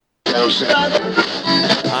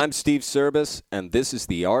I'm Steve Service, and this is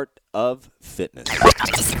The Art of Fitness. Hey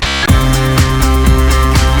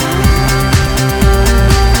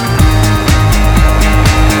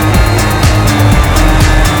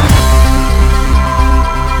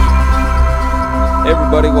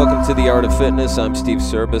everybody, welcome to The Art of Fitness. I'm Steve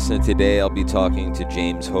Service, and today I'll be talking to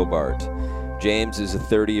James Hobart. James is a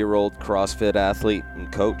 30-year-old CrossFit athlete and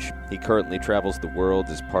coach. He currently travels the world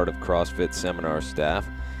as part of CrossFit seminar staff.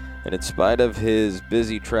 And in spite of his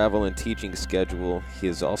busy travel and teaching schedule, he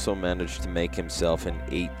has also managed to make himself an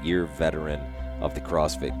 8-year veteran of the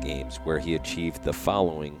CrossFit Games, where he achieved the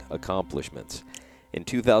following accomplishments. In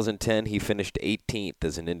 2010, he finished 18th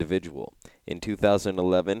as an individual. In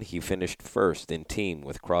 2011, he finished first in team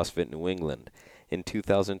with CrossFit New England. In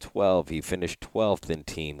 2012, he finished 12th in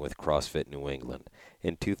team with CrossFit New England.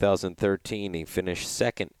 In 2013, he finished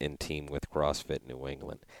second in team with CrossFit New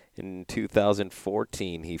England. In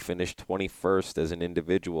 2014, he finished 21st as an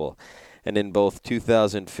individual. And in both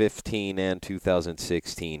 2015 and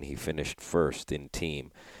 2016, he finished first in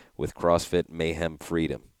team with CrossFit Mayhem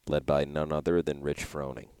Freedom, led by none other than Rich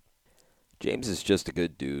Froning. James is just a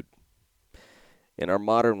good dude. In our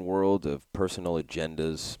modern world of personal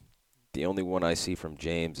agendas, the only one I see from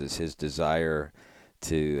James is his desire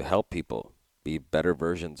to help people be better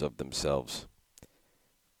versions of themselves.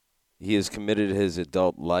 He has committed his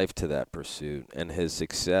adult life to that pursuit, and his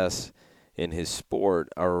success in his sport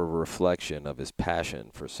are a reflection of his passion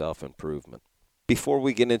for self-improvement. Before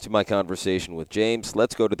we get into my conversation with James,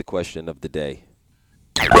 let's go to the question of the day.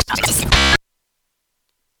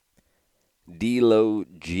 D-Lo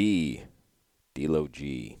G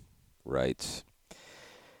writes,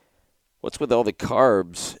 "What's with all the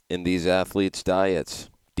carbs in these athletes' diets?"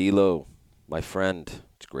 D-Lo, my friend,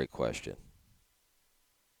 it's a great question.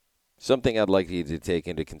 Something I'd like you to take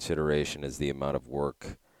into consideration is the amount of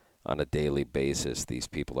work on a daily basis these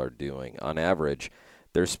people are doing. On average,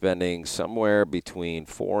 they're spending somewhere between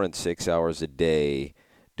 4 and 6 hours a day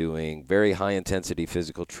doing very high-intensity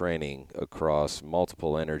physical training across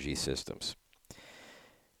multiple energy systems.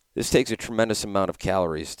 This takes a tremendous amount of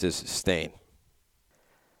calories to sustain.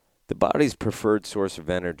 The body's preferred source of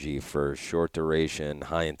energy for short-duration,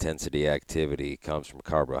 high-intensity activity comes from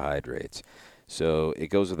carbohydrates. So it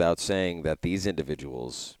goes without saying that these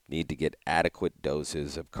individuals need to get adequate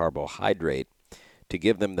doses of carbohydrate to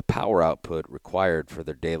give them the power output required for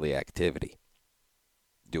their daily activity.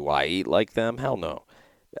 Do I eat like them? Hell no.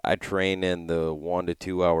 I train in the 1 to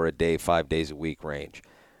 2 hour a day, 5 days a week range.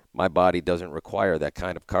 My body doesn't require that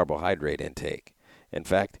kind of carbohydrate intake. In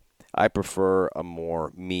fact, I prefer a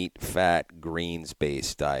more meat, fat,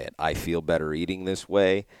 greens-based diet. I feel better eating this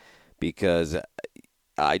way because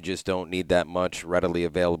I just don't need that much readily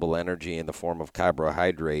available energy in the form of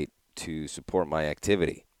carbohydrate to support my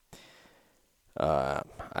activity. I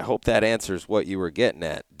hope that answers what you were getting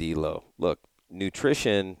at, D-Lo. Look,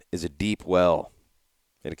 nutrition is a deep well,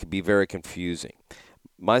 and it can be very confusing.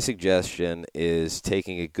 My suggestion is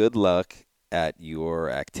taking a good look at your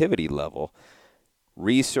activity level,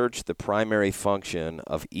 research the primary function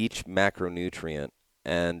of each macronutrient,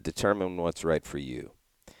 and determine what's right for you.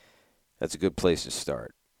 That's a good place to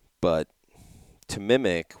start. But to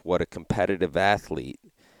mimic what a competitive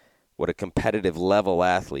level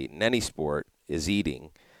athlete in any sport is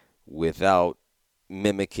eating without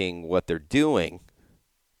mimicking what they're doing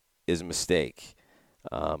is a mistake.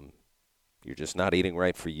 You're just not eating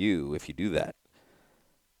right for you if you do that.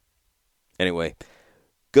 Anyway,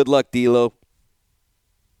 good luck, D-Lo.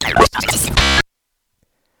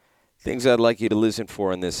 Things I'd like you to listen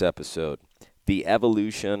for in this episode. The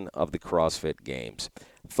evolution of the CrossFit Games.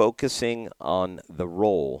 Focusing on the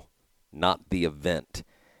role, not the event.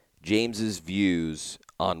 James's views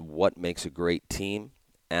on what makes a great team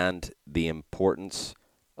and the importance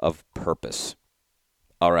of purpose.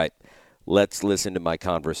 All right, let's listen to my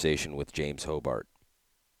conversation with James Hobart.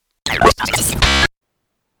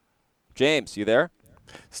 James, you there?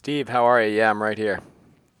 Steve, how are you? Yeah, I'm right here.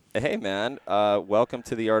 Hey, man. Welcome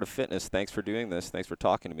to The Art of Fitness. Thanks for doing this. Thanks for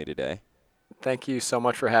talking to me today. Thank you so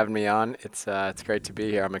much for having me on. It's great to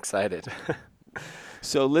be here. I'm excited.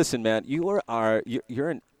 So listen, man, you're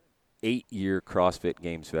an 8-year CrossFit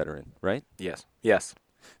Games veteran, right? Yes.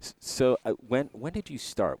 So when did you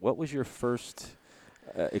start? What was your first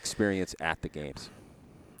experience at the Games?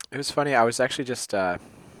 It was funny. I was actually just kind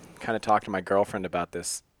of talking to my girlfriend about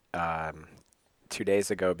this 2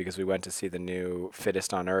 days ago because we went to see the new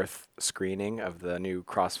Fittest on Earth screening of the new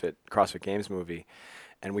CrossFit Games movie.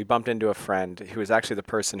 And we bumped into a friend who was actually the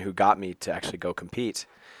person who got me to actually go compete.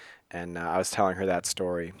 And I was telling her that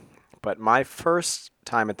story. But my first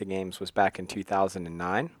time at the Games was back in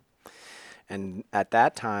 2009. And at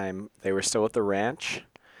that time, they were still at the ranch,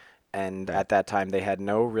 and Okay. at that time, they had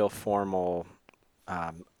no real formal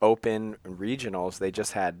open regionals. They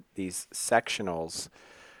just had these sectionals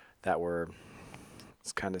that were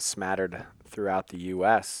kind of smattered throughout the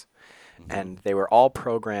U.S., Hmm. and they were all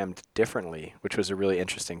programmed differently, which was a really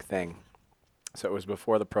interesting thing. So it was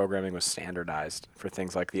before the programming was standardized for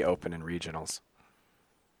things like the open and regionals.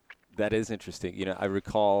 That is interesting. I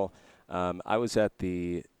recall I was at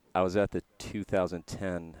the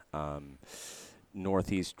 2010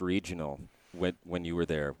 Northeast Regional when you were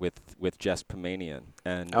there with Jess Pamanian,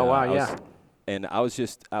 and Oh wow, yeah. I was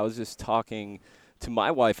just talking to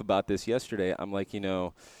my wife about this yesterday. I'm like,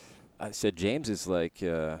 I said James is like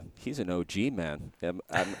he's an OG man.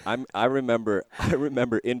 I remember I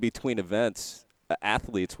remember in between events,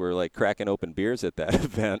 athletes were like cracking open beers at that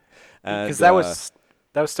event, Because and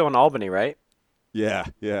that was still in Albany, right? yeah,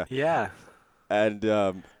 yeah. Yeah.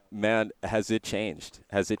 And man, has it changed?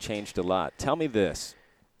 Has it changed a lot? Tell me this.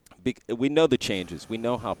 We know the changes. We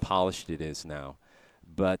know how polished it is now.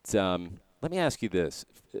 But let me ask you this.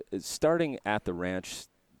 Starting at the ranch,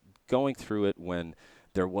 going through it when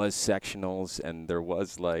there was sectionals and there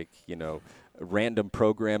was like, random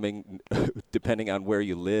programming depending on where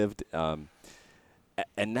you lived.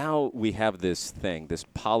 And now we have this thing, this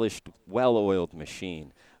polished, well-oiled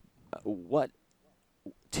machine. What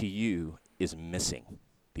to you is missing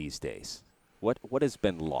these days? What has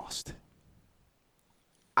been lost?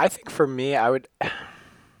 I think for me,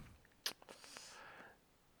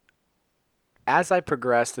 as I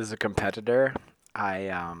progressed as a competitor,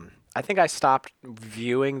 I think I stopped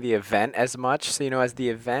viewing the event as much. So, as the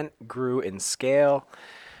event grew in scale,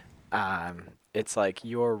 it's like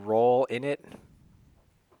your role in it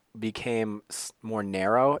became more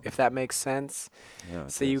narrow, if that makes sense. Yeah,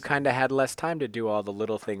 it So you does. kind of had less time to do all the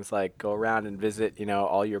little things like go around and visit,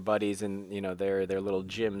 all your buddies and their little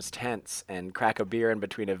gyms, tents, and crack a beer in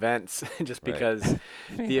between events, just Right. because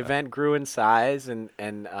the Yeah. event grew in size and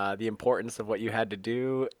the importance of what you had to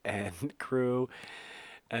do and crew.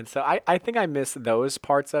 And so I think I miss those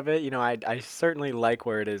parts of it. I certainly like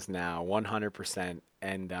where it is now, 100%.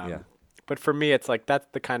 And Yeah. but for me, it's like that's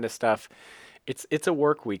the kind of stuff. It's a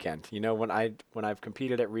work weekend. When I've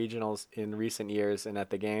competed at regionals in recent years and at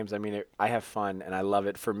the games, I mean, I have fun and I love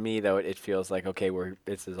it. For me, though, it feels like okay,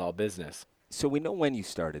 this is all business. So we know when you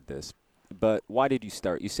started this, but why did you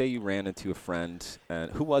start? You say you ran into a friend,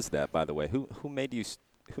 and who was that, by the way? Who made you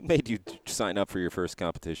who made you sign up for your first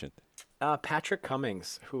competition? Patrick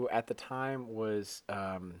Cummings, who at the time was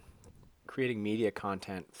creating media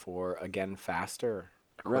content for Again Faster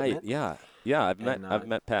Right. equipment, Yeah. Yeah. and I've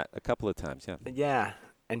met Pat a couple of times. Yeah. yeah,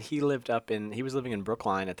 and he was living in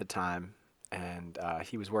Brookline at the time, and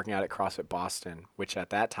he was working out at CrossFit Boston, which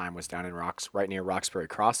at that time was down in right near Roxbury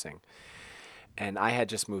Crossing. And I had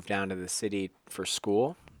just moved down to the city for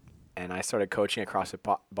school, and I started coaching at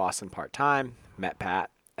CrossFit Boston part time. Met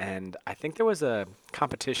Pat, and I think there was a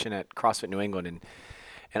competition at CrossFit New England,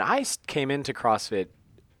 and came into CrossFit.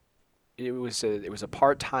 It was a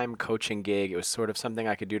part-time coaching gig. It was sort of something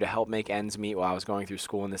I could do to help make ends meet while I was going through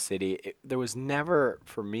school in the city. There was never,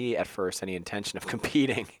 for me at first, any intention of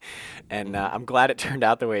competing, and Hmm. I'm glad it turned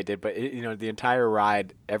out the way it did. But the entire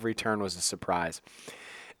ride, every turn was a surprise.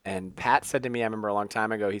 And Pat said to me, I remember a long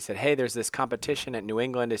time ago, he said, "Hey, there's this competition at New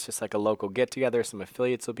England. It's just like a local get together. Some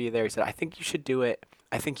affiliates will be there." He said, "I think you should do it.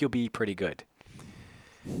 I think you'll be pretty good."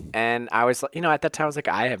 And I was like, at that time, I was like,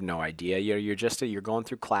 I have no idea. You're going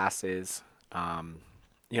through classes. Um,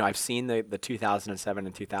 I've seen the 2007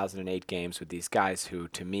 and 2008 games with these guys who,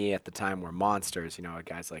 to me, at the time were monsters.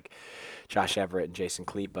 Guys like Josh Everett and Jason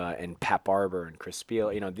Kleepa and Pat Barber and Chris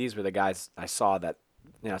Spiel. These were the guys I saw that,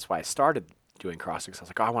 that's why I started doing CrossFit. 'Cause I was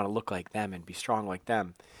like, oh, I want to look like them and be strong like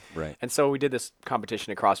them. Right. And so we did this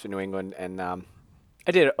competition at CrossFit New England, and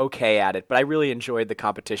I did okay at it, but I really enjoyed the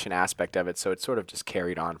competition aspect of it, so it sort of just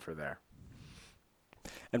carried on for there.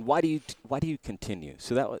 And why do you continue?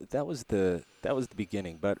 So that was the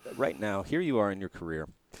beginning. But right now, here you are in your career.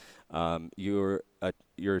 You're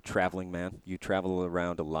a traveling man. You travel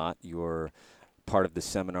around a lot. You're part of the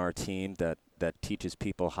seminar team that teaches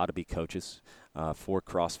people how to be coaches for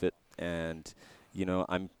CrossFit. And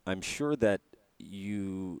I'm sure that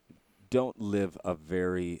you don't live a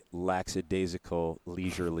very lackadaisical,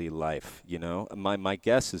 leisurely life. My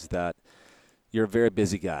guess is that you're a very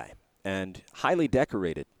busy guy and highly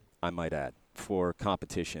decorated, I might add, for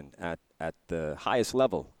competition at the highest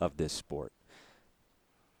level of this sport.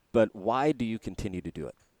 But why do you continue to do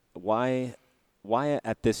it? Why why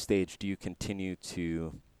at this stage do you continue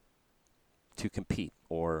to compete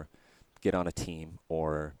or get on a team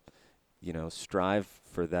or strive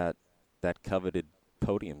for that that coveted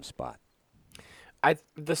podium spot.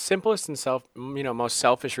 The simplest and most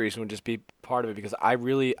selfish reason would just be part of it because I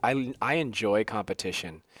enjoy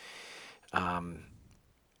competition. Um,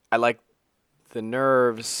 I like the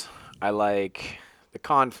nerves. I like the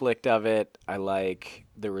conflict of it. I like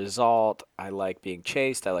the result. I like being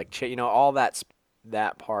chased. I like all that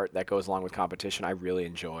part that goes along with competition. I really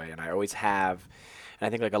enjoy, and I always have. And I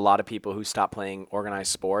think like a lot of people who stopped playing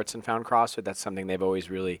organized sports and found CrossFit, that's something they've always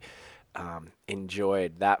really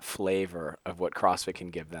enjoyed, that flavor of what CrossFit can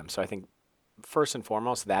give them. So I think first and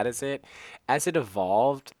foremost, that is it. As it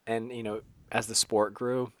evolved, and as the sport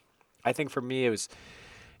grew, I think for me it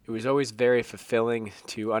was always very fulfilling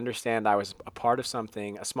to understand I was a part of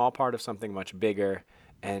something, a small part of something much bigger,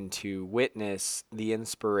 and to witness the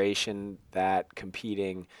inspiration that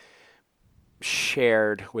competing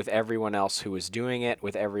shared with everyone else who was doing it,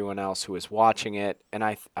 with everyone else who was watching it, and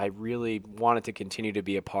I really wanted to continue to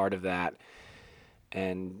be a part of that.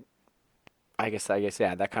 And I guess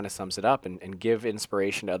yeah, that kind of sums it up, and give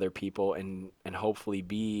inspiration to other people, and hopefully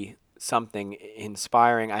be something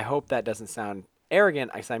inspiring. I hope that doesn't sound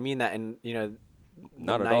arrogant. I mean that in the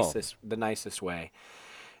Not at all. nicest way.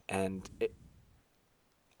 And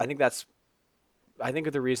I think that's I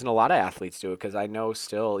think the reason a lot of athletes do it, because I know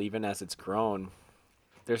still, even as it's grown,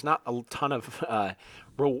 there's not a ton of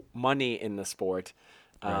real money in the sport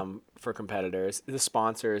Right. for competitors. The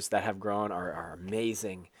sponsors that have grown are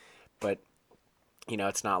amazing, but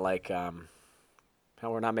it's not like hell,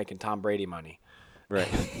 we're not making Tom Brady money. Right.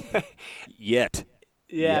 Yet.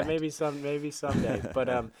 Yeah, Yet. maybe someday. But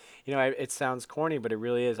it sounds corny, but it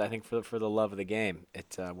really is. I think for the love of the game,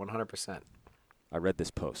 it's 100%. I read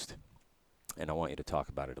this post, and I want you to talk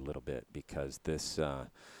about it a little bit because this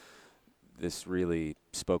really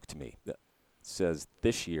spoke to me. It says,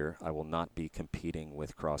 "This year I will not be competing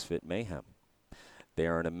with CrossFit Mayhem. They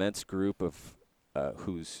are an immense group of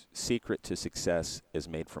whose secret to success is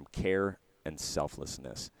made from care and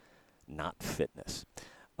selflessness, not fitness."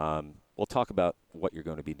 We'll talk about what you're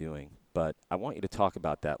going to be doing, but I want you to talk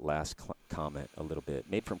about that last comment a little bit.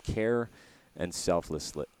 Made from care and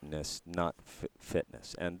selflessness, not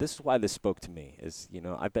fitness. And this is why this spoke to me. Is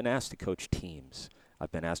I've been asked to coach teams.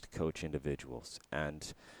 I've been asked to coach individuals,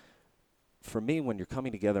 and for me, when you're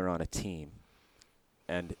coming together on a team,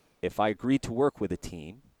 and if I agree to work with a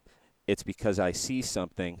team, it's because I see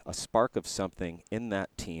something, a spark of something in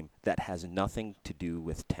that team that has nothing to do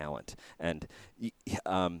with talent. And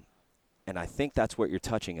I think that's what you're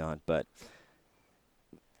touching on. But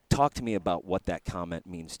talk to me about what that comment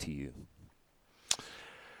means to you.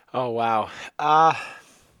 Oh wow. Uh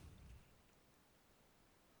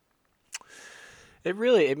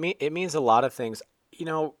it means a lot of things. You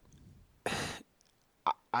know,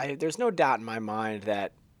 I there's no doubt in my mind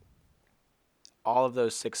that all of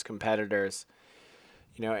those six competitors,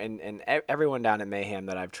 and everyone down at Mayhem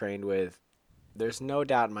that I've trained with, there's no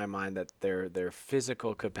doubt in my mind that their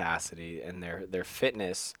physical capacity and their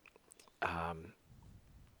fitness, um,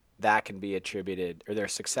 that can be attributed, or their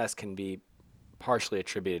success can be partially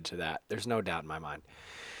attributed to that. There's no doubt in my mind.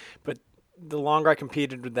 But the longer I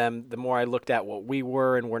competed with them, the more I looked at what we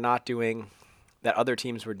were and were not doing, that other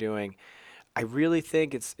teams were doing. I really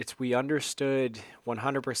think it's we understood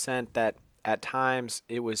 100% that at times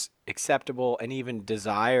it was acceptable and even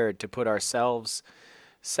desired to put ourselves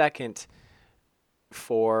second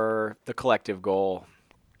for the collective goal.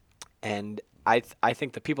 And I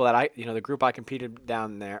think the people that the group I competed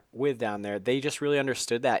down there, they just really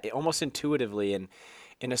understood that almost intuitively. And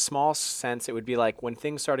in a small sense, it would be like when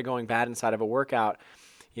things started going bad inside of a workout,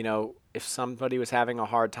 if somebody was having a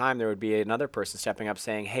hard time, there would be another person stepping up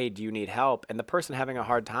saying, "Hey, do you need help?" And the person having a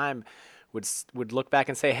hard time would look back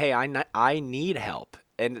and say, "Hey, I need help."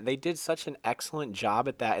 And they did such an excellent job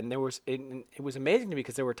at that. And it was amazing to me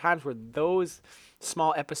because there were times where those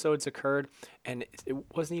small episodes occurred, and it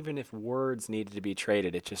wasn't even if words needed to be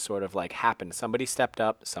traded. It just sort of like happened. Somebody stepped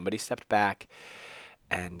up, somebody stepped back,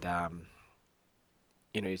 and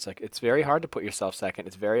it's like it's very hard to put yourself second.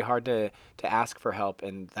 It's very hard to ask for help,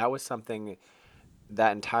 and that was something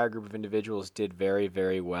that entire group of individuals did very,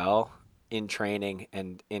 very well in training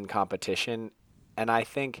and in competition. And I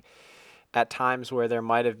think at times where there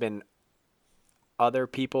might have been other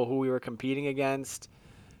people who we were competing against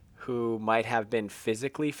who might have been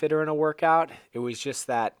physically fitter in a workout, it was just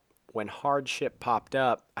that when hardship popped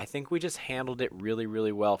up, I think we just handled it really,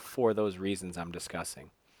 really well for those reasons I'm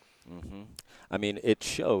discussing. hmm I mean, it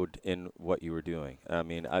showed in what you were doing. I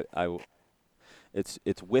mean, it's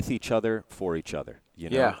with each other for each other,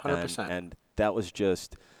 Yeah, and 100%. that was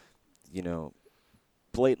just, you know,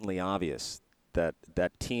 blatantly obvious that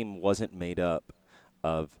that team wasn't made up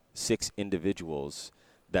of 6 individuals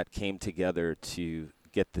that came together to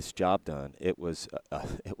get this job done. It was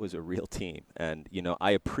a real team, and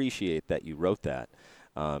I appreciate that you wrote that.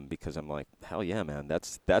 Because I'm like, hell yeah, man,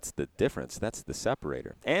 that's the difference, that's the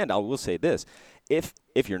separator. And I will say this: if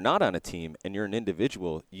you're not on a team and you're an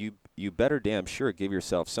individual, you better damn sure give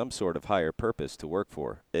yourself some sort of higher purpose to work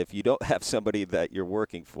for. If you don't have somebody that you're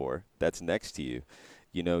working for that's next to you,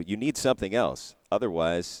 you need something else.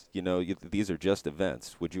 Otherwise, these are just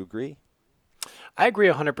events. Would you agree? I agree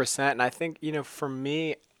 100%. And I think, for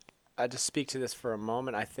me, to speak to this for a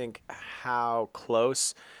moment, I think how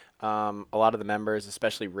close a lot of the members,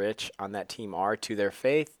 especially Rich, on that team are to their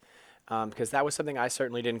faith, because that was something I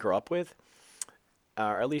certainly didn't grow up with,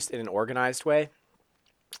 or at least in an organized way.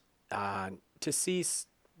 To see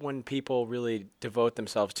when people really devote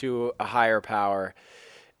themselves to a higher power,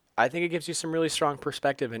 I think it gives you some really strong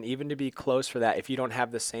perspective. And even to be close for that, if you don't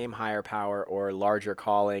have the same higher power or larger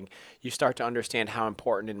calling, you start to understand how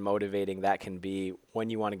important and motivating that can be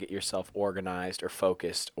when you want to get yourself organized or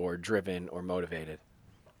focused or driven or motivated.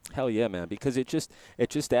 Hell yeah, man! Because it just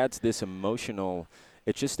adds this emotional.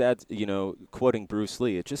 It just adds, quoting Bruce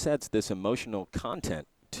Lee, it just adds this emotional content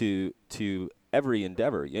to every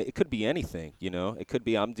endeavor. It could be anything. It could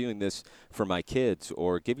be I'm doing this for my kids,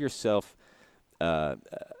 or give yourself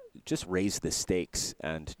just raise the stakes,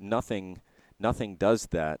 and nothing does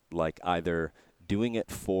that like either doing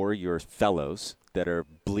it for your fellows that are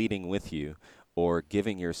bleeding with you, or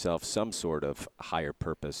giving yourself some sort of higher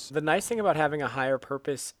purpose. The nice thing about having a higher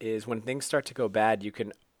purpose is when things start to go bad, you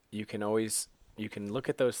can look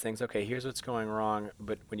at those things. Okay, here's what's going wrong.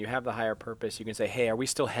 But when you have the higher purpose, you can say, "Hey, are we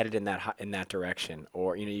still headed in that direction?"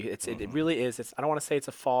 Or it Hmm. really is. I don't want to say it's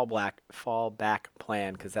a fallback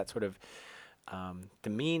plan because that sort of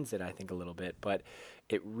demeans it, I think, a little bit. But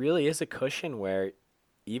it really is a cushion where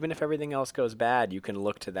even if everything else goes bad, you can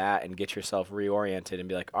look to that and get yourself reoriented and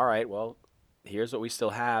be like, "All right, well, here's what we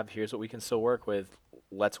still have. Here's what we can still work with.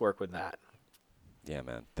 Let's work with that." Yeah,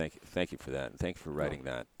 man. Thank you for that, and thank you for Oh. writing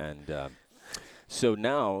that. And so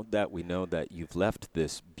now that we know that you've left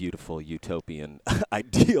this beautiful utopian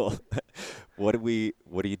ideal, what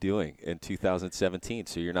are you doing in 2017?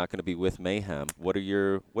 So you're not going to be with Mayhem. What are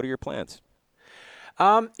your plans?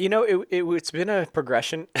 It's been a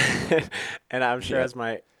progression, and I'm sure Yeah, as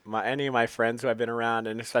my any of my friends who I've been around,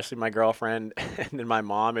 and especially my girlfriend and then my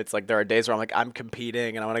mom, it's like there are days where I'm like I'm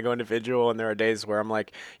competing and I want to go individual, and there are days where I'm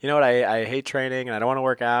like, you know what, I hate training and I don't want to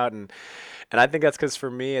work out, and I think that's because for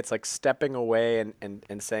me it's like stepping away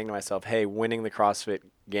and saying to myself, hey, winning the CrossFit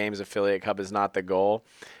Games Affiliate Cup is not the goal.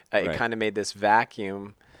 It right. kind of made this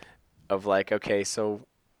vacuum of like, okay, so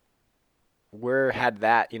where had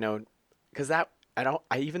that, because that I don't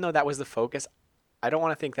I even though that was the focus, I don't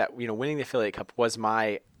want to think that winning the affiliate cup was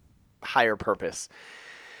my higher purpose.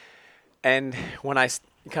 And when I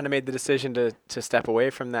kind of made the decision to step away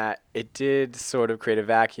from that, it did sort of create a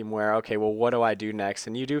vacuum where, okay, well, what do I do next?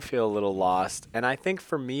 And you do feel a little lost. And I think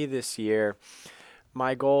for me this year,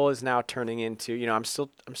 my goal is now turning into, I'm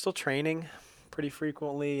still training pretty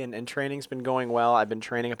frequently, and training's been going well. I've been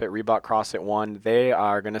training up at Reebok CrossFit One. They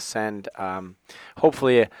are going to send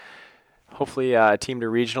hopefully a team to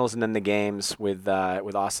regionals and then the games with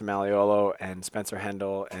Austin Maliolo and Spencer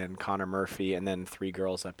Hendel and Connor Murphy, and then 3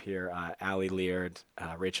 girls up here, Allie Leard,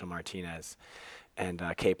 Rachel Martinez, and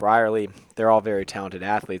Kate Brierly. They're all very talented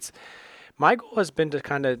athletes. My goal has been to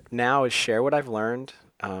kind of now is share what I've learned,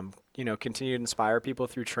 continue to inspire people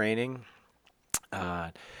through training.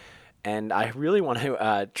 Uh, and I really want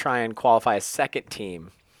to try and qualify a second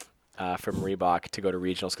team from Reebok to go to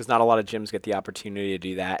regionals because not a lot of gyms get the opportunity to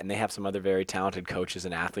do that, and they have some other very talented coaches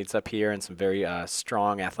and athletes up here and some very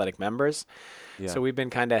strong athletic members. Yeah. So we've been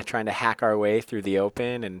kind of trying to hack our way through the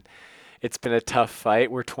open, and it's been a tough fight.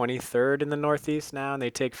 We're 23rd in the Northeast now, and they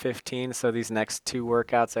take 15. So these next 2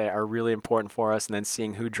 workouts are really important for us, and then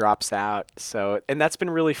seeing who drops out. So, and that's been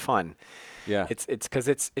really fun. Yeah. It's because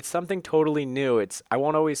it's something totally new. I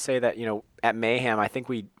won't always say that at Mayhem. I think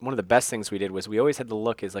one of the best things we did was we always had to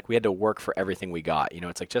look is like we had to work for everything we got.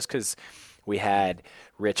 It's like just because we had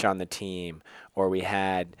Rich on the team or we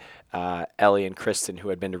had Ellie and Kristen who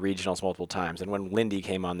had been to regionals multiple times, and when Lindy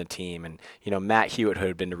came on the team, and Matt Hewitt who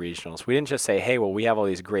had been to regionals, we didn't just say, hey, well, we have all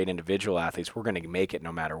these great individual athletes. We're going to make it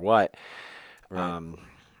no matter what. Right. Um,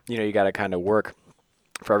 you got to kind of work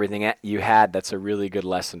for everything you had. That's a really good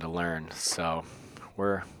lesson to learn. So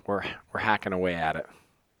we're hacking away at it.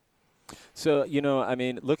 So I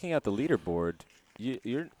mean, looking at the leaderboard,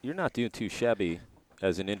 you're not doing too shabby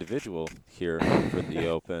as an individual here for the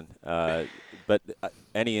Open. But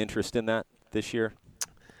any interest in that this year?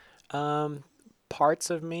 Um,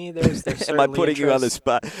 parts of me. There's Am I certainly putting you on the interest.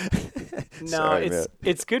 spot? No, Sorry, man.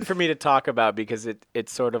 it's good for me to talk about because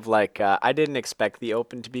it's sort of like I didn't expect the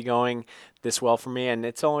Open to be going this well for me, and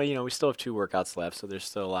it's only we still have 2 workouts left, so there's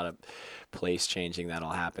still a lot of place changing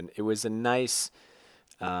that'll happen. It was a nice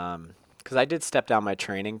because I did step down my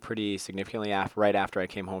training pretty significantly right after I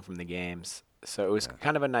came home from the games, so it was Yeah.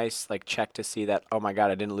 kind of a nice like check to see that, oh my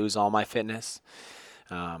God, I didn't lose all my fitness.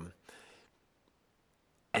 Um,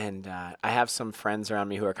 and I have some friends around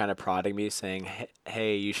me who are kind of prodding me, saying,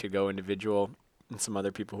 "Hey, you should go individual," and some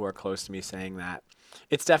other people who are close to me saying that.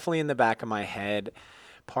 It's definitely in the back of my head.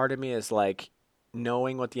 Part of me is like,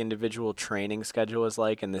 knowing what the individual training schedule is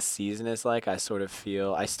like and the season is like, I still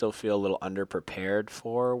feel a little underprepared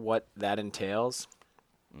for what that entails.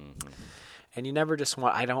 Hmm. And you never just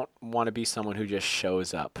want, I don't want to be someone who just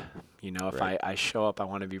shows up. If Right. I show up, I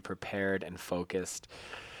want to be prepared and focused.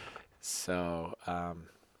 So,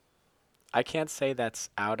 I can't say that's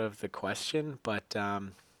out of the question, but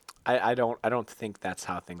I don't think that's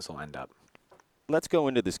how things will end up. Let's go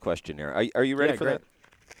into this questionnaire. Are you ready Yeah, for great. that?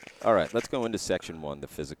 All right, let's go into section one, the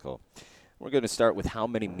physical. We're going to start with how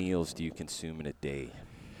many meals do you consume in a day?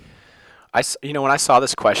 When I saw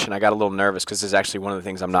this question, I got a little nervous because it's actually one of the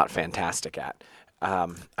things I'm not fantastic at.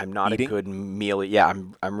 I'm not a Eating? good meal. Yeah,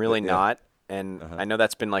 I'm really Yeah. not. And Uh-huh. I know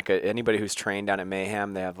that's been like anybody who's trained down at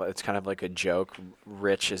Mayhem. It's kind of like a joke.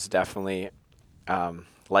 Rich is definitely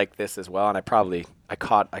like this as well, and I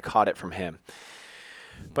caught it from him.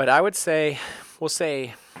 But I would say, we'll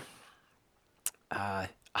say, uh,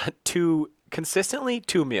 consistently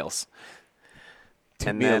 2 meals, Two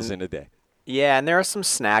and meals then in a day. yeah, and there are some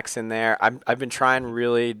snacks in there. I've been trying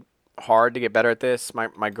really hard to get better at this.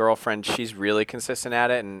 My girlfriend, she's really consistent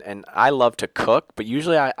at it, and I love to cook, but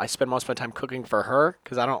usually I spend most of my time cooking for her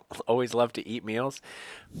because I don't always love to eat meals.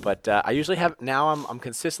 But I usually have now I'm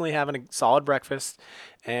consistently having a solid breakfast,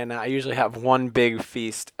 and I usually have one big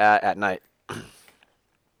feast at night.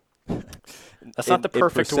 That's not the In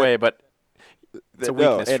perfect percent, way, but it's a no,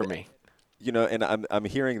 weakness for and me. and I'm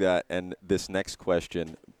hearing that, and this next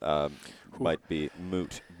question Whew. might be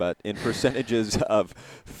moot, but in percentages of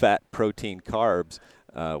fat, protein, carbs,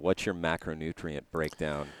 what's your macronutrient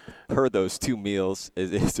breakdown per those 2 meals?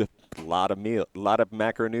 Is a lot of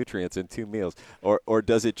macronutrients in 2 meals, or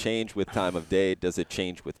does it change with time of day? Does it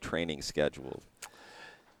change with training schedule?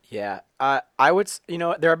 Yeah, I would.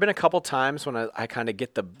 There have been a couple times when I kind of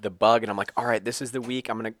get the bug, and I'm like, all right, this is the week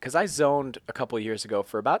I'm gonna, because I zoned a couple of years ago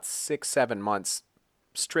for about 6, 7 months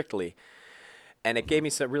strictly, and it gave me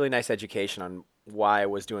some really nice education on why I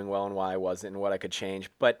was doing well and why I wasn't, and what I could change.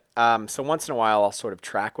 But so once in a while, I'll sort of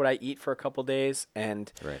track what I eat for a couple days,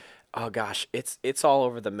 and Right. oh gosh, it's all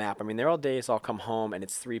over the map. I mean, there are days I'll come home and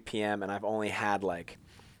it's 3 p.m. and I've only had like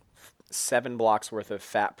 7 blocks worth of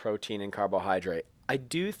fat, protein, and carbohydrate. I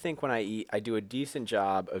do think when I eat, I do a decent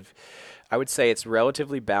job of, I would say it's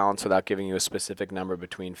relatively balanced without giving you a specific number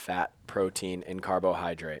between fat, protein, and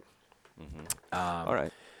carbohydrate. Hmm. All Um,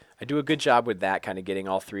 right. I do a good job with that, kind of getting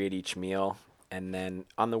all three at each meal. And then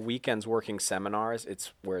on the weekends, working seminars,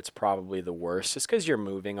 it's where it's probably the worst, just because you're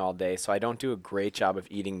moving all day. So I don't do a great job of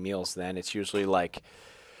eating meals then. It's usually like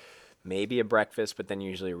maybe a breakfast, but then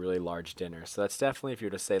usually a really large dinner. So that's definitely, if you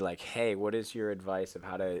were to say like, hey, what is your advice of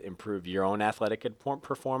how to improve your own athletic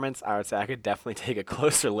performance? I would say I could definitely take a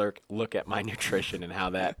closer look at my nutrition and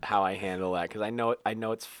how I handle that, because I know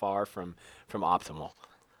it's far from optimal.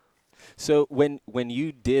 So when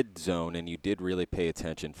you did zone and you did really pay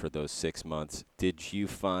attention for those 6 months, did you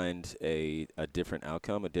find a different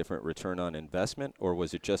outcome, a different return on investment, or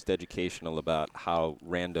was it just educational about how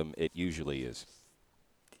random it usually is?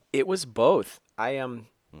 It was both.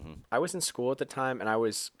 Hmm. I was in school at the time and I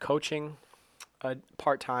was coaching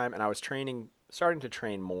part time and I was starting to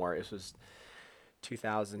train more. This was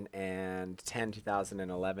 2010,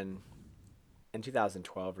 2011, and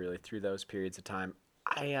 2012, really, through those periods of time.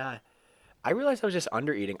 I uh, I realized I was just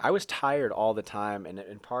under eating. I was tired all the time,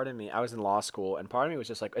 and part of me, I was in law school, and part of me was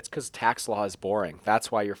just like, it's because tax law is boring.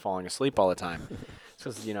 That's why you're falling asleep all the time. It's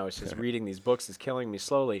because it's just reading these books is killing me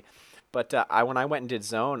slowly. But when I went and did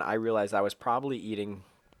zone, I realized I was probably eating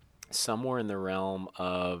somewhere in the realm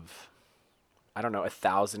of, I don't know,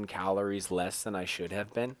 1,000 calories less than I should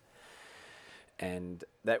have been, and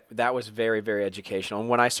that was very, very educational. And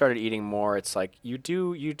when I started eating more, it's like you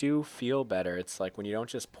do feel better. It's like when you don't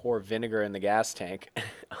just pour vinegar in the gas tank,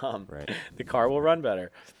 um, Right. the car will run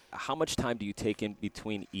better. How much time do you take in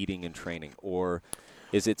between eating and training, or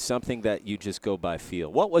is it something that you just go by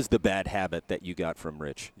feel? What was the bad habit that you got from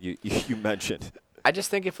Rich? You mentioned. I just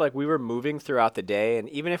think if like we were moving throughout the day, and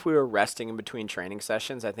even if we were resting in between training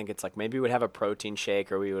sessions, I think it's like maybe we would have a protein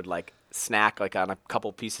shake, or we would like snack like on a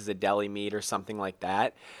couple pieces of deli meat or something like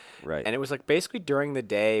that. Right. And it was like basically during the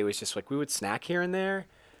day, it was just like we would snack here and there,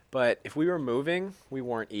 but if we were moving, we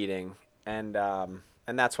weren't eating, and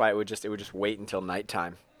that's why it would just wait until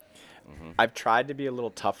nighttime. Hmm. I've tried to be a little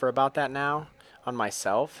tougher about that now on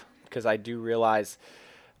myself because I do realize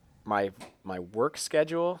my my work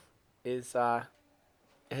schedule is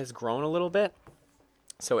has grown a little bit,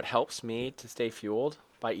 so it helps me to stay fueled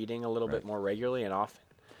by eating a little Right. bit more regularly and often.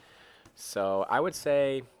 So I would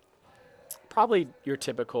say probably your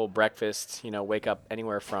typical breakfast. Wake up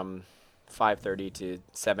anywhere from 5:30 to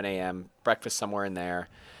 7 a.m. Breakfast somewhere in there,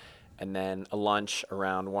 and then a lunch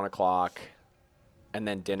around 1 o'clock, and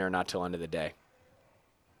then dinner not till end of the day.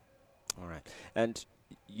 All right. And,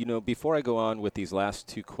 before I go on with these last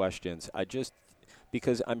two questions,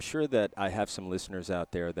 because I'm sure that I have some listeners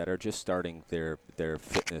out there that are just starting their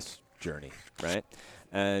fitness journey, right?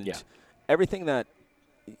 Yeah. And everything that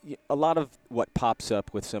a lot of what pops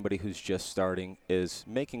up with somebody who's just starting is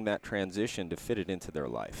making that transition to fit it into their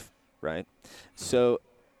life, right? So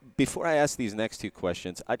before I ask these next two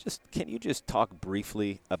questions, can you just talk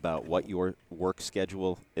briefly about what your work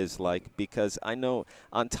schedule is like? Because I know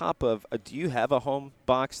on top of, do you have a home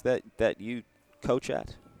box that you coach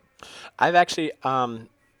at? I've actually, other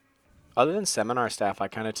than seminar staff, I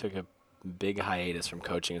kind of took a big hiatus from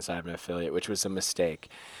coaching inside of an affiliate, which was a mistake.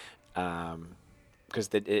 Because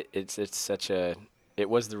it's such a it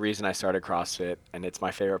was the reason I started CrossFit, and it's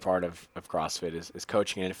my favorite part of CrossFit is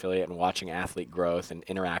coaching an affiliate and watching athlete growth and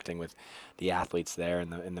interacting with the athletes there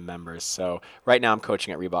and the members. So right now I'm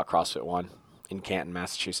coaching at Reebok CrossFit One in Canton,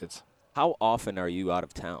 Massachusetts. How often are you out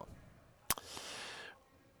of town?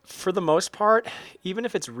 For the most part, even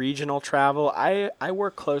if it's regional travel, I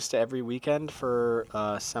work close to every weekend for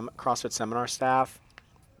CrossFit seminar staff.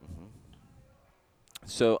 Hmm.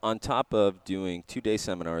 So on top of doing 2-day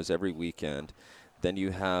seminars every weekend, then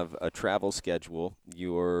you have a travel schedule.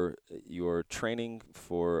 You're training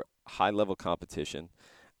for high level competition,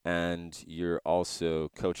 and you're also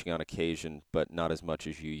coaching on occasion, but not as much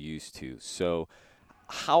as you used to. So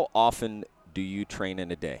how often do you train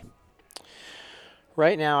in a day?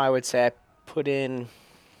 Right now, I would say I put in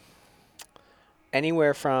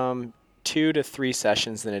anywhere from 2 to 3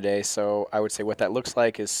 sessions in a day. So I would say what that looks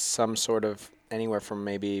like is some sort of anywhere from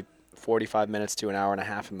maybe 45 minutes to an hour and a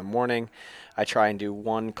half in the morning. I try and do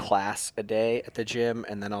one class a day at the gym,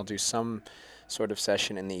 and then I'll do some sort of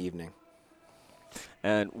session in the evening.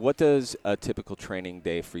 And what does a typical training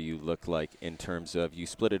day for you look like in terms of you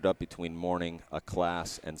split it up between morning, a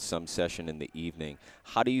class, and some session in the evening?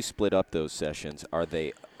 How do you split up those sessions? Are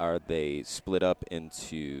they split up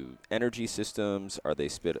into energy systems? Are they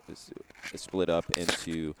split up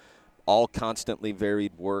into all constantly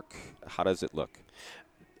varied work? How does it look?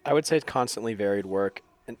 I would say it's constantly varied work.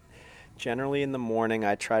 And generally in the morning,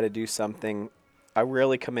 I try to do something. I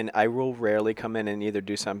will rarely come in and either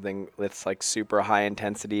do something that's like super high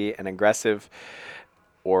intensity and aggressive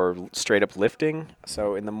or straight up lifting.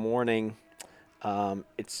 So in the morning,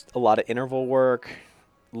 it's a lot of interval work,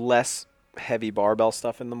 less heavy barbell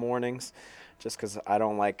stuff in the mornings, just because I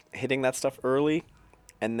don't like hitting that stuff early.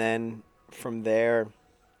 And then from there,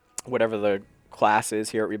 whatever the class is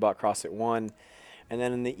here at Reebok CrossFit One, and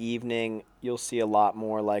then in the evening, you'll see a lot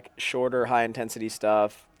more like shorter, high intensity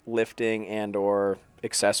stuff, lifting and or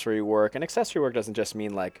accessory work. And accessory work doesn't just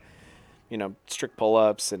mean like, strict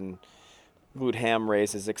pull-ups and glute ham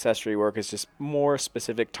raises. Accessory work is just more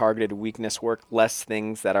specific targeted weakness work, less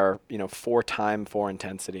things that are, for time, for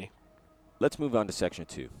intensity. Let's move on to section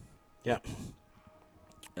two, Yeah.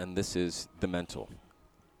 and this is the mental.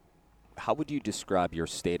 How would you describe your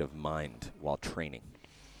state of mind while training?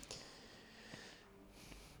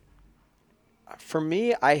 For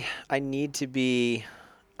me, I need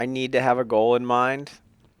to have a goal in mind.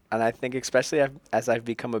 And I think especially as I've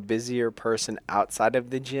become a busier person outside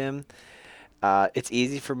of the gym, it's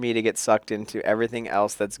easy for me to get sucked into everything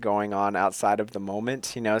else that's going on outside of the moment,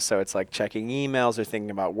 so it's like checking emails or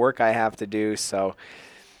thinking about work I have to do. So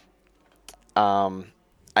um,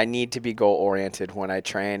 I need to be goal oriented when I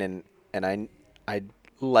train, and I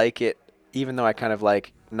like it, even though I kind of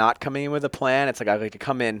like not coming in with a plan. It's like I like to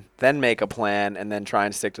come in, then make a plan, and then try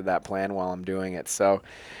and stick to that plan while I'm doing it. So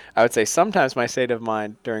I would say sometimes my state of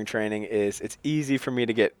mind during training is it's easy for me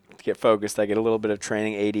to get focused. I get a little bit of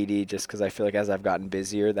training ADD just because I feel like as I've gotten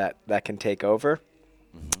busier, that can take over.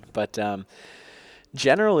 Hmm. But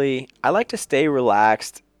generally, I like to stay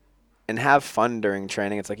relaxed and have fun during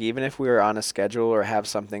training. It's like even if we are on a schedule or have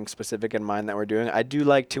something specific in mind that we're doing, I do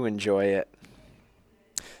like to enjoy it.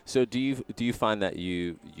 So do you find that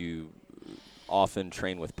you often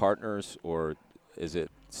train with partners, or is it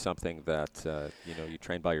something that you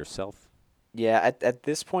train by yourself? Yeah, at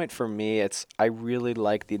this point for me, it's I really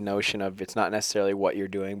like the notion of it's not necessarily what you're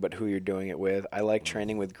doing, but who you're doing it with. I like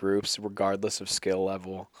training Mm. with groups regardless of skill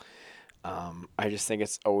level. I just think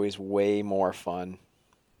it's always way more fun.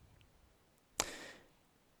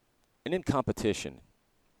 And in competition,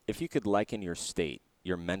 if you could liken your state,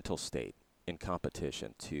 your mental state in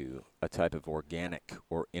competition to a type of organic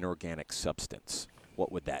or inorganic substance,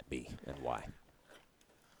 what would that be and why?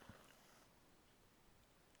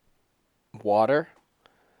 Water.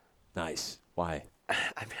 Nice. Why?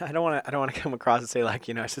 I mean, I don't want to come across and say like,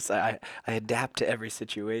 it's just I adapt to every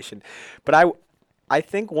situation. But I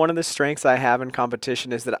think one of the strengths I have in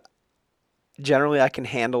competition is that generally I can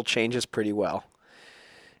handle changes pretty well.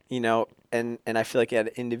 And I feel like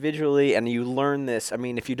individually, and you learn this. I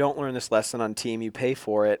mean, if you don't learn this lesson on team, you pay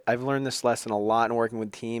for it. I've learned this lesson a lot in working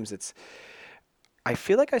with teams. I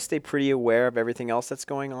feel like I stay pretty aware of everything else that's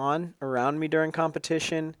going on around me during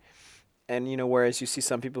competition. And whereas you see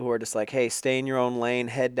some people who are just like, hey, stay in your own lane,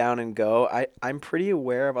 head down and go. I'm pretty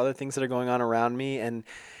aware of other things that are going on around me. And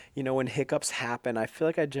when hiccups happen, I feel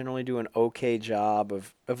like I generally do an okay job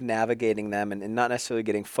of navigating them, and not necessarily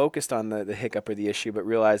getting focused on the hiccup or the issue, but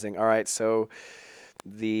realizing, all right, so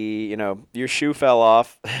your shoe fell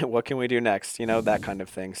off. What can we do next? That kind of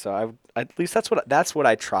thing. So at least that's what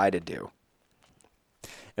I try to do.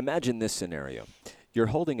 Imagine this scenario. You're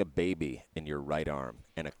holding a baby in your right arm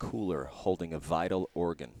and a cooler holding a vital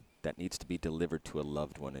organ that needs to be delivered to a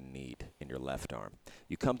loved one in need in your left arm.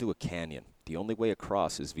 You come to a canyon. The only way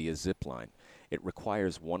across is via zip line. It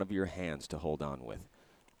requires one of your hands to hold on with.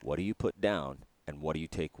 What do you put down and what do you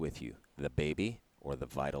take with you? The baby or the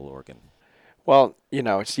vital organ? Well, you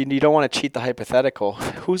don't want to cheat the hypothetical.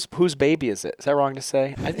 Whose baby is it? Is that wrong to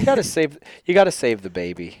say? I think you got to save the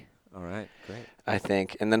baby. All right, great. I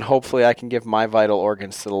think, and then hopefully I can give my vital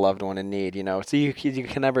organs to the loved one in need. So you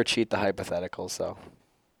can never cheat the hypothetical. So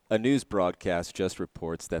A news broadcast just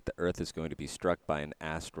reports that the Earth is going to be struck by an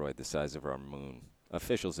asteroid the size of our moon.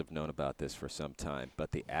 Officials have known about this for some time,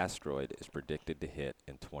 but the asteroid is predicted to hit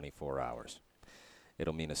in 24 hours.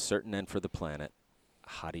 It'll mean a certain end for the planet.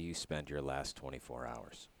 How do you spend your last 24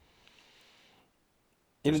 hours?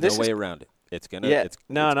 There's no this is way around it. It's gonna yeah, it's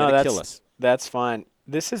no, no, gonna kill us. that's fine.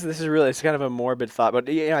 This is really, it's kind of a morbid thought, but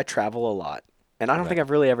I travel a lot, and I don't Right. think I've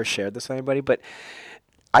really ever shared this with anybody, but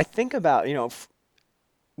I think about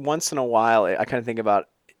once in a while I kind of think about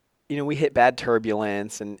we hit bad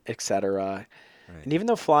turbulence and etc. Right. And even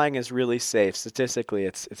though flying is really safe, statistically,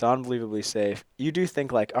 it's unbelievably safe. You do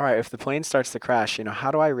think like, all right, if the plane starts to crash,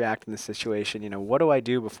 how do I react in this situation? What do I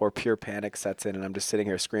do before pure panic sets in and I'm just sitting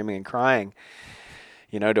here screaming and crying?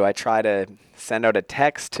 Do I try to send out a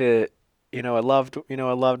text to, a loved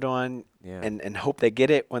one, Yeah. and hope they get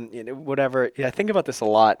it when, whatever. Yeah, I think about this a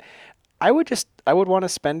lot. I would want to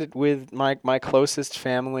spend it with my closest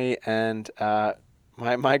family and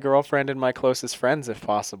my girlfriend and my closest friends if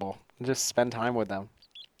possible. Just spend time with them.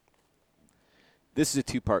 This is a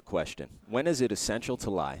two-part question. When is it essential to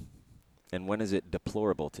lie? And when is it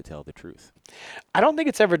deplorable to tell the truth? I don't think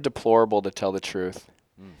it's ever deplorable to tell the truth,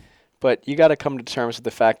 Mm. but you got to come to terms with the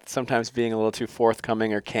fact that sometimes being a little too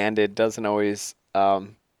forthcoming or candid doesn't always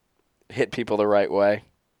hit people the right way.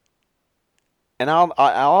 And I'll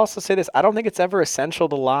also say this: I don't think it's ever essential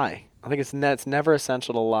to lie. I think it's never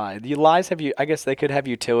essential to lie. The lies have you. I guess they could have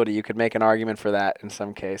utility. You could make an argument for that in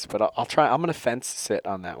some case, but I'll try. I'm gonna fence sit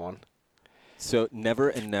on that one. So never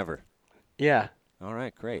and never. Yeah. All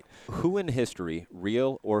right, great. Who in history,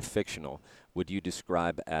 real or fictional, would you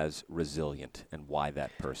describe as resilient, and why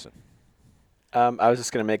that person? I was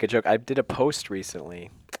just gonna make a joke. I did a post recently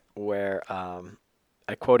where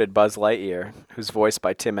I quoted Buzz Lightyear, who's voiced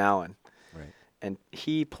by Tim Allen, Right. and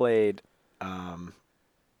he played um,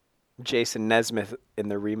 Jason Nesmith in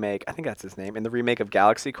the remake. I think that's his name in the remake of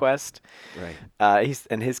Galaxy Quest. Right.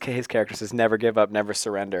 His character says never give up, never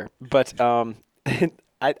surrender. But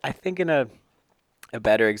I think in a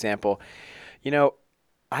better example, you know,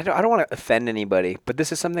 I don't want to offend anybody, but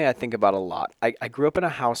this is something I think about a lot. I grew up in a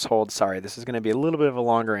household. Sorry, this is going to be a little bit of a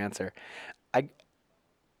longer answer. I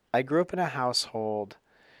I grew up in a household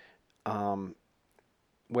um,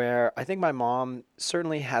 where I think my mom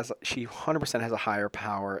certainly she 100% has a higher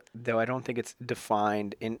power, though I don't think it's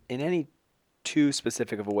defined in any too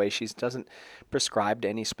specific of a way. She doesn't prescribe to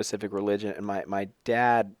any specific religion, and my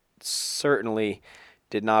dad certainly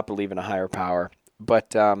did not believe in a higher power. But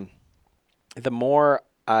the more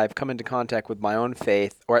I've come into contact with my own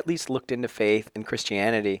faith, or at least looked into faith and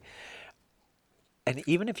Christianity, and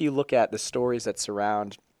even if you look at the stories that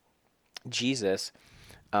surround Jesus,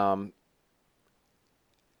 um,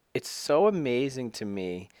 it's so amazing to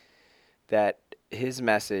me that his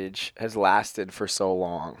message has lasted for so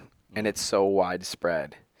long and it's Hmm. so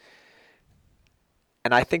widespread.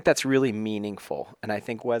 And I think that's really meaningful. And I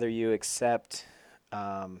think whether you accept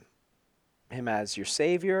um, him as your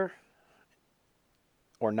savior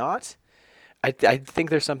or not, I think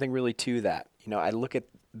there's something really to that. I look at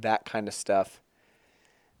that kind of stuff,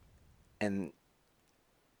 and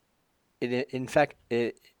in fact,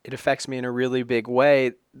 it affects me in a really big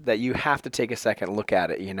way that you have to take a second look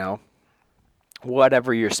at it,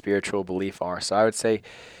 whatever your spiritual belief are. So I would say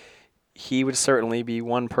he would certainly be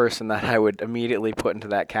one person that I would immediately put into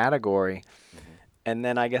that category. Hmm. And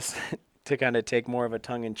then I guess to kind of take more of a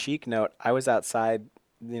tongue in cheek note, I was outside,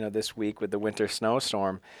 this week with the winter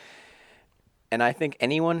snowstorm, and I think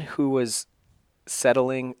anyone who was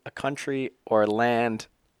settling a country or a land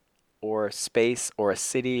or a space or a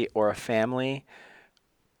city or a family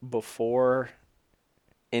before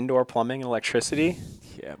indoor plumbing and electricity,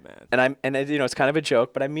 Yeah, man. it's kind of a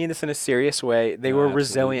joke, but I mean this in a serious way. They No, were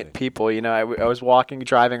resilient absolutely. people. I was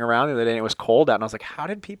driving around the other day, and it was cold out, and I was like, how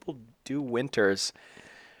did people do winters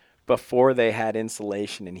before they had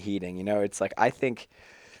insulation and heating? It's like I think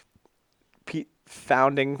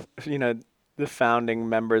founding, the founding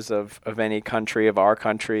members of any country, of our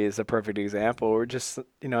country, is a perfect example. We're just,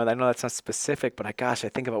 I know that's not specific, but gosh, I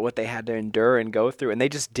think about what they had to endure and go through, and they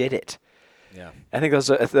just did it. Yeah, I think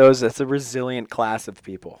those that's a resilient class of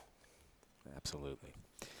people. absolutely.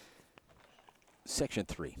 Section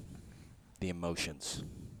 3, the emotions.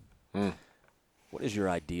 Mm. What is your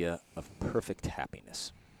idea of perfect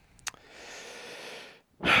happiness?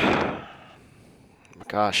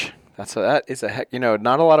 Gosh, that is a heck.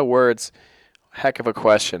 Not a lot of words. Heck of a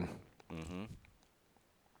question. Hmm.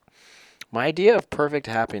 My idea of perfect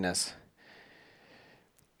happiness,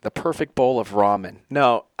 the perfect bowl of ramen.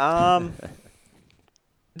 No,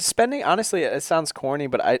 spending, honestly, it sounds corny,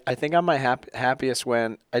 but I think I'm my happiest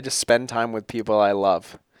when I just spend time with people I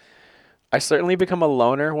love. I certainly become a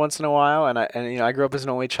loner once in a while, and I grew up as an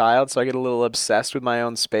only child, so I get a little obsessed with my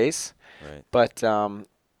own space. Right. But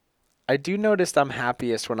I do notice I'm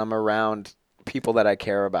happiest when I'm around people that I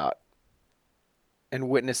care about and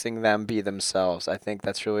witnessing them be themselves. I think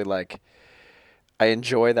that's really like I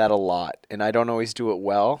enjoy that a lot, and I don't always do it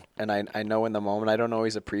well. And I know in the moment I don't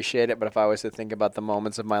always appreciate it. But if I was to think about the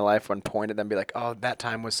moments of my life when point at them, be like, "Oh, that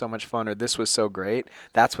time was so much fun," or "This was so great,"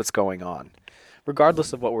 that's what's going on,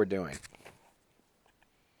 regardless of what we're doing.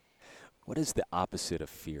 What is the opposite of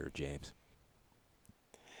fear, James?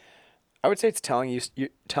 I would say it's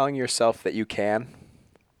telling yourself that you can.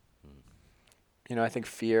 Mm. I think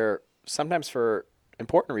fear sometimes for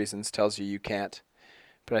important reasons tells you can't,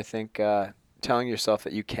 but I think telling yourself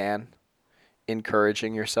that you can,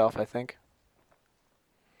 encouraging yourself. I think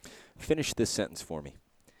Finish this sentence for me.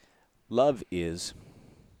 Love is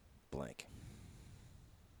blank.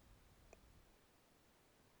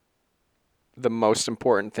 the most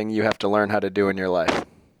important thing you have to learn how to do in your life.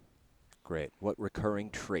 Great. What recurring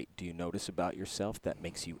trait do you notice about yourself that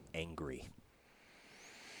makes you angry?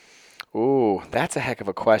 Ooh, that's a heck of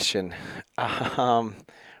a question. Um,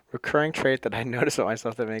 recurring trait that I notice about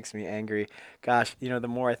myself that makes me angry. Gosh, the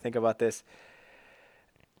more I think about this,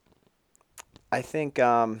 I think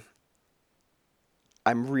I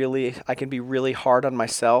can be really hard on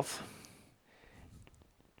myself,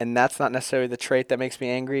 and that's not necessarily the trait that makes me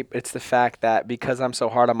angry. But it's the fact that because I'm so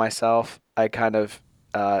hard on myself, I kind of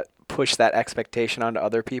push that expectation onto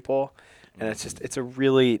other people, and Mm. it's a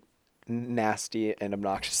really nasty and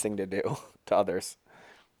obnoxious thing to do to others.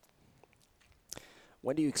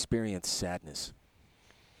 When do you experience sadness?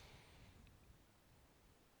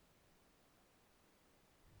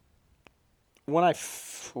 When I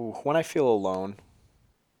feel alone,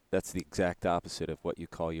 That's the exact opposite of what you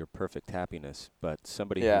call your perfect happiness. But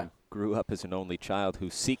somebody yeah. who grew up as an only child who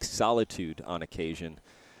seeks solitude on occasion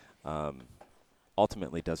um,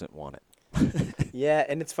 ultimately doesn't want it. Yeah,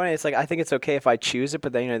 and it's funny. It's like I think it's okay if I choose it,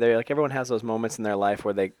 but then they're like everyone has those moments in their life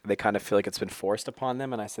where they kind of feel like it's been forced upon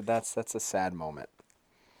them, and I said that's a sad moment.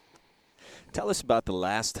 Tell us about the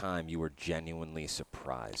last time you were genuinely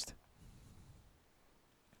surprised.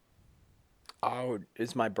 Oh,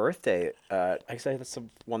 it's my birthday. I say that's the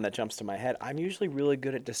one that jumps to my head. I'm usually really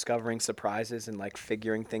good at discovering surprises and like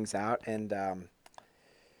figuring things out, and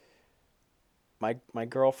my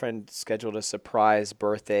girlfriend scheduled a surprise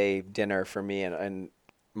birthday dinner for me, and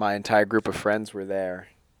my entire group of friends were there.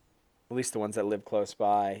 At least the ones that live close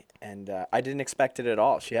by, and I didn't expect it at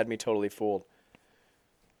all. She had me totally fooled.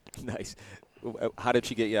 Nice. How did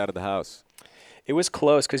she get you out of the house? It was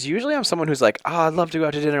close because usually I'm someone who's like, oh, I'd love to go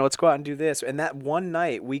out to dinner. Let's go out and do this. And that one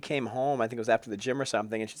night we came home, I think it was after the gym or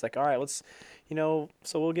something, and she's like, all right, let's, so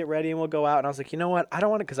we'll get ready and we'll go out. And I was like, you know what? I don't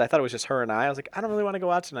want to, because I thought it was just her and I. I was like, I don't really want to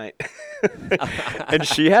go out tonight. And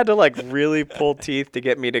she had to like really pull teeth to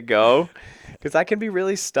get me to go because I can be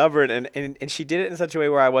really stubborn. And she did it in such a way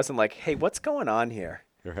where I wasn't like, hey, what's going on here?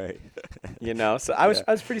 Right. So I was, Yeah.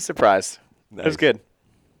 I was pretty surprised. It was Nice. good.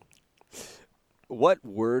 What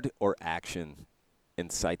word or action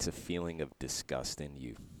incites a feeling of disgust in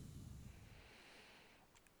you?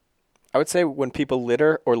 I would say when people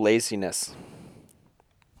litter or laziness.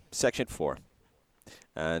 Section 4.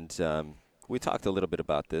 And we talked a little bit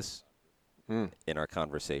about this Mm. in our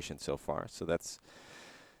conversation so far. So that's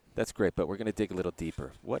great, but we're going to dig a little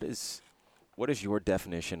deeper. What is your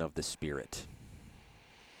definition of the spirit?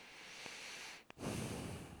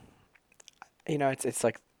 It's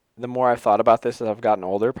like the more I've thought about this as I've gotten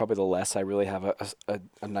older, probably the less I really have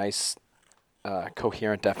a nice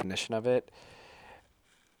coherent definition of it.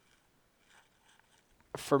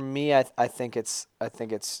 For me, I think it's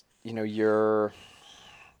your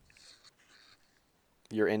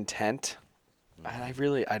intent, and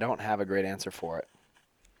I don't have a great answer for it.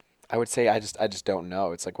 I would say I just don't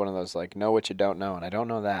know. It's like one of those like know what you don't know, and I don't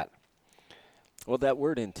know that. Well, that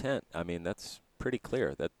word intent, I mean, that's pretty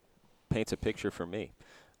clear. That paints a picture for me.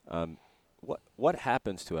 Um, what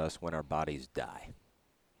happens to us when our bodies die?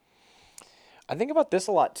 I think about this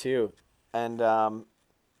a lot too, and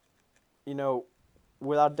you know,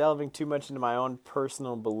 without delving too much into my own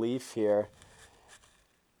personal belief here,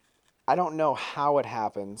 I don't know how it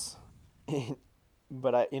happens,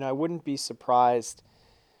 but I wouldn't be surprised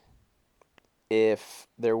if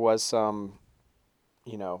there was some,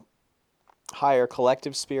 you know, higher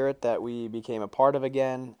collective spirit that we became a part of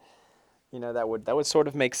again. That would sort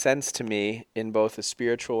of make sense to me in both a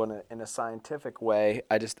spiritual and in a scientific way.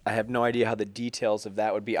 I have no idea how the details of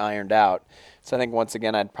that would be ironed out. So I think once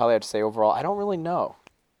again I'd probably have to say overall I don't really know.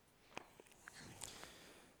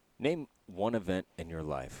 Name one event in your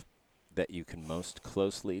life that you can most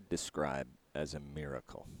closely describe as a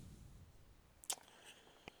miracle.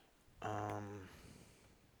 Um,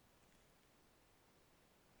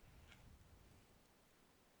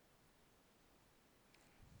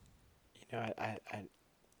 I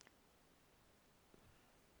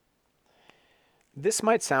this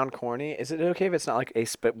might sound corny. Is it okay if it's not like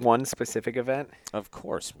one specific event? Of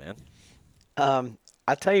course, man.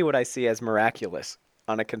 I'll tell you what I see as miraculous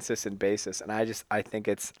on a consistent basis, and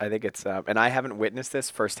and I haven't witnessed this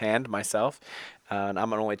firsthand myself. And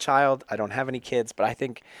I'm an only child. I don't have any kids, but I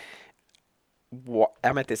think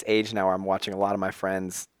I'm at this age now where I'm watching a lot of my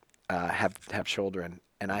friends have children,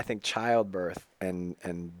 and I think childbirth and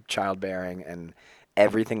childbearing and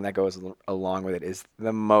everything that goes along with it is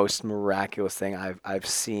the most miraculous thing I've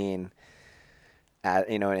seen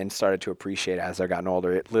and started to appreciate as I've gotten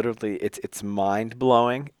older. It literally, it's mind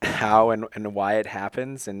blowing how and why it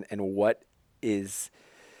happens and what is,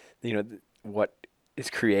 what is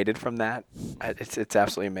created from that. It's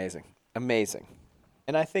absolutely amazing, amazing.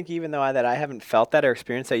 And I think even though that I haven't felt that or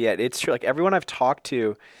experienced that yet, it's true. Like everyone I've talked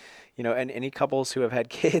to, and any couples who have had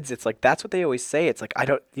kids, it's like that's what they always say. It's like I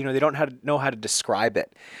don't, they don't know how to describe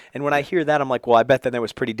it. And when I Yeah. hear that, I'm like, well, I bet then that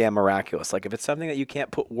was pretty damn miraculous. Like if it's something that you can't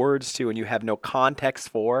put words to and you have no context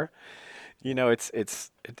for, it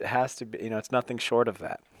has to be, it's nothing short of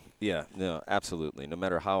that. Yeah, no, absolutely. No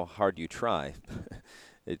matter how hard you try,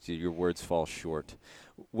 your words fall short.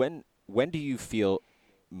 When do you feel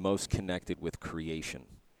most connected with creation?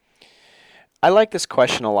 I like this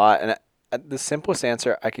question a lot, and the simplest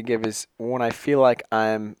answer I could give is when I feel like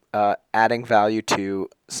I'm adding value to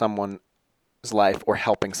someone's life or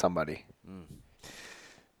helping somebody. Mm.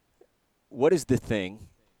 What is the thing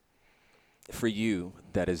for you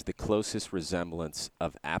that is the closest resemblance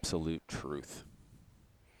of absolute truth?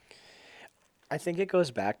 I think it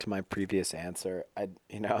goes back to my previous answer. I'm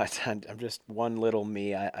just one little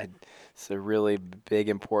me. It's a really big,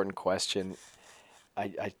 important question.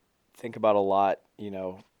 I think about a lot.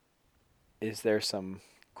 Is there some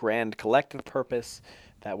grand collective purpose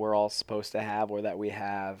that we're all supposed to have, or that we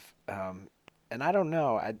have? And I don't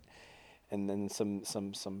know. And then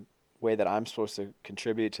some way that I'm supposed to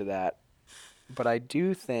contribute to that. But I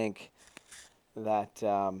do think that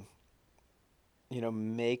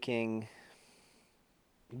making,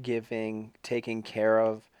 giving, taking care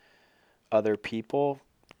of other people,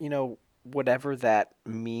 whatever that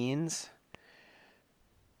means,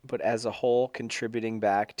 but as a whole, contributing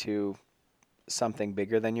back to something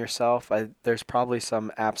bigger than yourself, there's probably some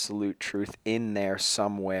absolute truth in there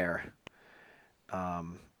somewhere.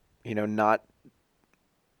 Not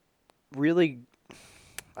really.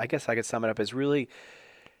 I guess I could sum it up as really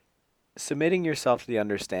submitting yourself to the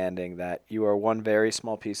understanding that you are one very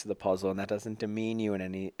small piece of the puzzle, and that doesn't demean you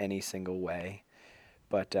in any single way,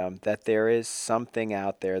 but that there is something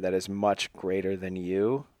out there that is much greater than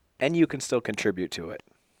you, and you can still contribute to it.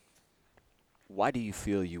 Why do you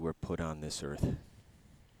feel you were put on this earth?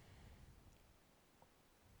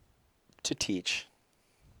 To teach.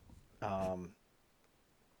 Um,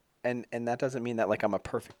 and that doesn't mean that like I'm a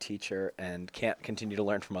perfect teacher and can't continue to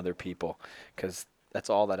learn from other people, because that's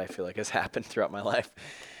all that I feel like has happened throughout my life.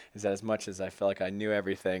 Is that as much as I felt like I knew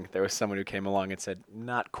everything, there was someone who came along and said,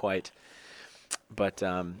 "Not quite." But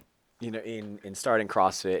in starting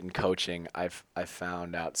CrossFit and coaching, I've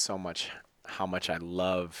found out so much how much I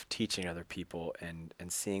love teaching other people and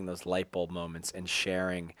seeing those light bulb moments and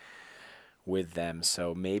sharing with them.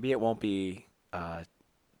 So maybe it won't be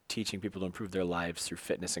teaching people to improve their lives through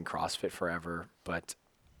fitness and CrossFit forever, but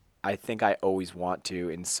I think I always want to,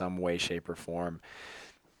 in some way, shape, or form,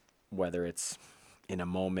 whether it's in a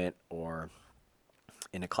moment or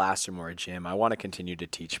in a classroom or a gym. I want to continue to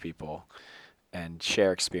teach people and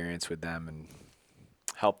share experience with them and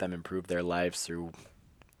help them improve their lives through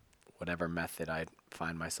whatever method I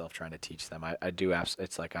find myself trying to teach them. I do.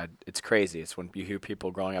 It's like it's crazy. It's when you hear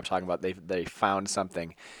people growing up talking about they found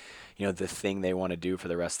something, the thing they want to do for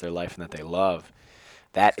the rest of their life and that they love.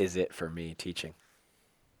 That is it for me, teaching.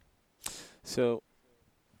 So,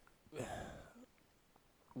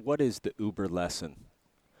 what is the uber lesson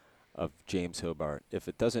of James Hobart? If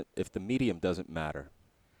the medium doesn't matter,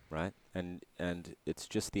 right? And it's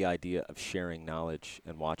just the idea of sharing knowledge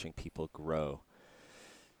and watching people grow.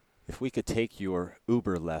 If we could take your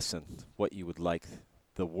uber lesson, what you would like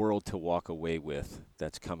the world to walk away with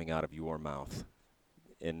that's coming out of your mouth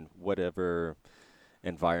in whatever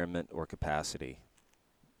environment or capacity,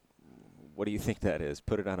 what do you think that is?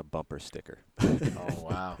 Put it on a bumper sticker. Oh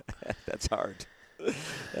wow. That's hard.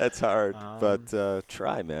 That's hard, but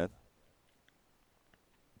try, man.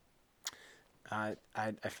 I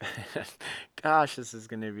gosh, this is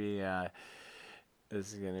gonna be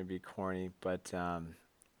corny, but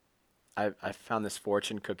I found this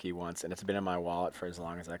fortune cookie once, and it's been in my wallet for as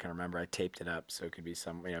long as I can remember. I taped it up so it could be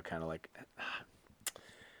some, kind of like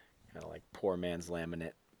poor man's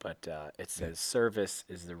laminate. But it says, "Service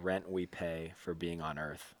is the rent we pay for being on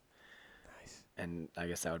Earth," Nice. and I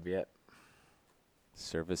guess that would be it.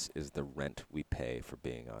 Service is the rent we pay for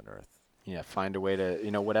being on Earth. Yeah, find a way to,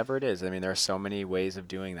 whatever it is. I mean, there are so many ways of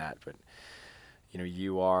doing that, but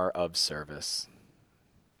you are of service.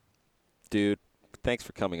 Dude, thanks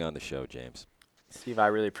for coming on the show, James. Steve, I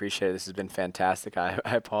really appreciate it. This has been fantastic. I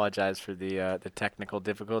apologize for the technical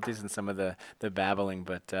difficulties and some of the babbling,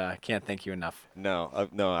 but I can't thank you enough. No,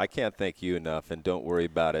 I can't thank you enough, and don't worry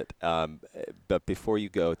about it. But before you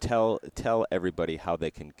go, tell everybody how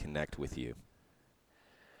they can connect with you.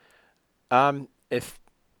 If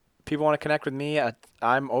people want to connect with me,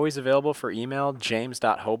 I'm always available for email,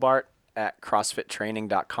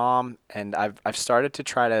 james.hobart@crossfittraining.com, and I've started to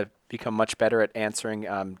try to become much better at answering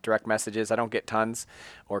direct messages. I don't get tons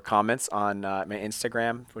or comments on my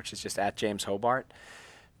Instagram, which is just @JamesHobart.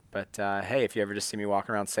 But hey, if you ever just see me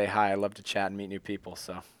walking around, say hi. I love to chat and meet new people.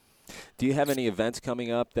 So, Do you have any events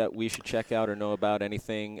coming up that we should check out or know about?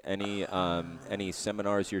 Anything? Any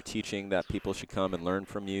seminars you're teaching that people should come and learn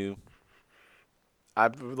from you? I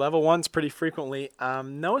level ones pretty frequently.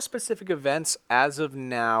 No specific events as of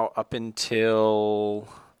now up until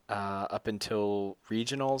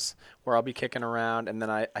regionals where I'll be kicking around, and then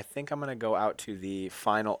I think I'm gonna go out to the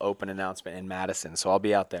final open announcement in Madison, so I'll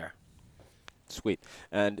be out there. Sweet.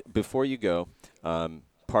 And before you go,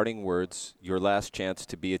 parting words, your last chance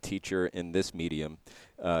to be a teacher in this medium.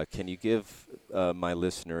 Can you give my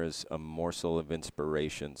listeners a morsel of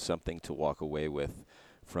inspiration, something to walk away with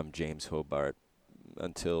from James Hobart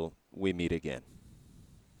until we meet again?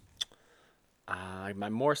 My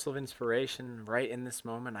morsel of inspiration right in this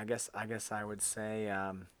moment, I guess I would say,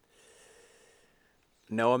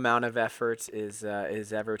 no amount of effort is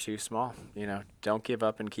ever too small. Don't give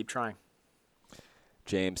up and keep trying.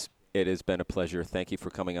 James, it has been a pleasure. Thank you for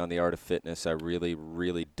coming on The Art of Fitness. I really,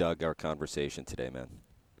 really dug our conversation today, man.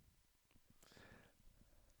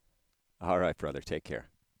 All right, brother. Take care.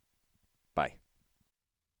 Bye.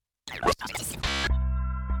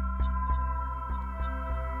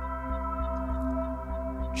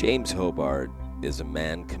 James Hobart is a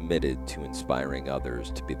man committed to inspiring others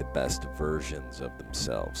to be the best versions of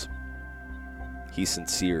themselves. He's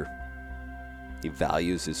sincere. He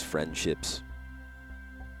values his friendships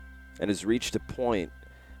and has reached a point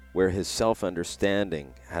where his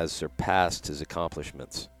self-understanding has surpassed his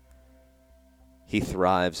accomplishments. he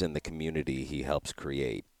thrives in the community he helps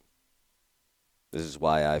create. This is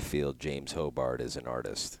why I feel James Hobart is an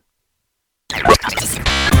artist.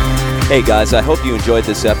 Hey guys, I hope you enjoyed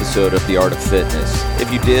this episode of The Art of Fitness.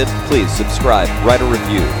 If you did, please subscribe, write a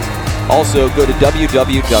review. Also, go to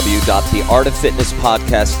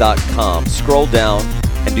www.theartoffitnesspodcast.com, scroll down,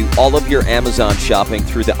 and do all of your Amazon shopping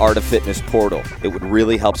through the Art of Fitness portal. It would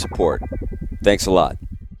really help support. Thanks a lot.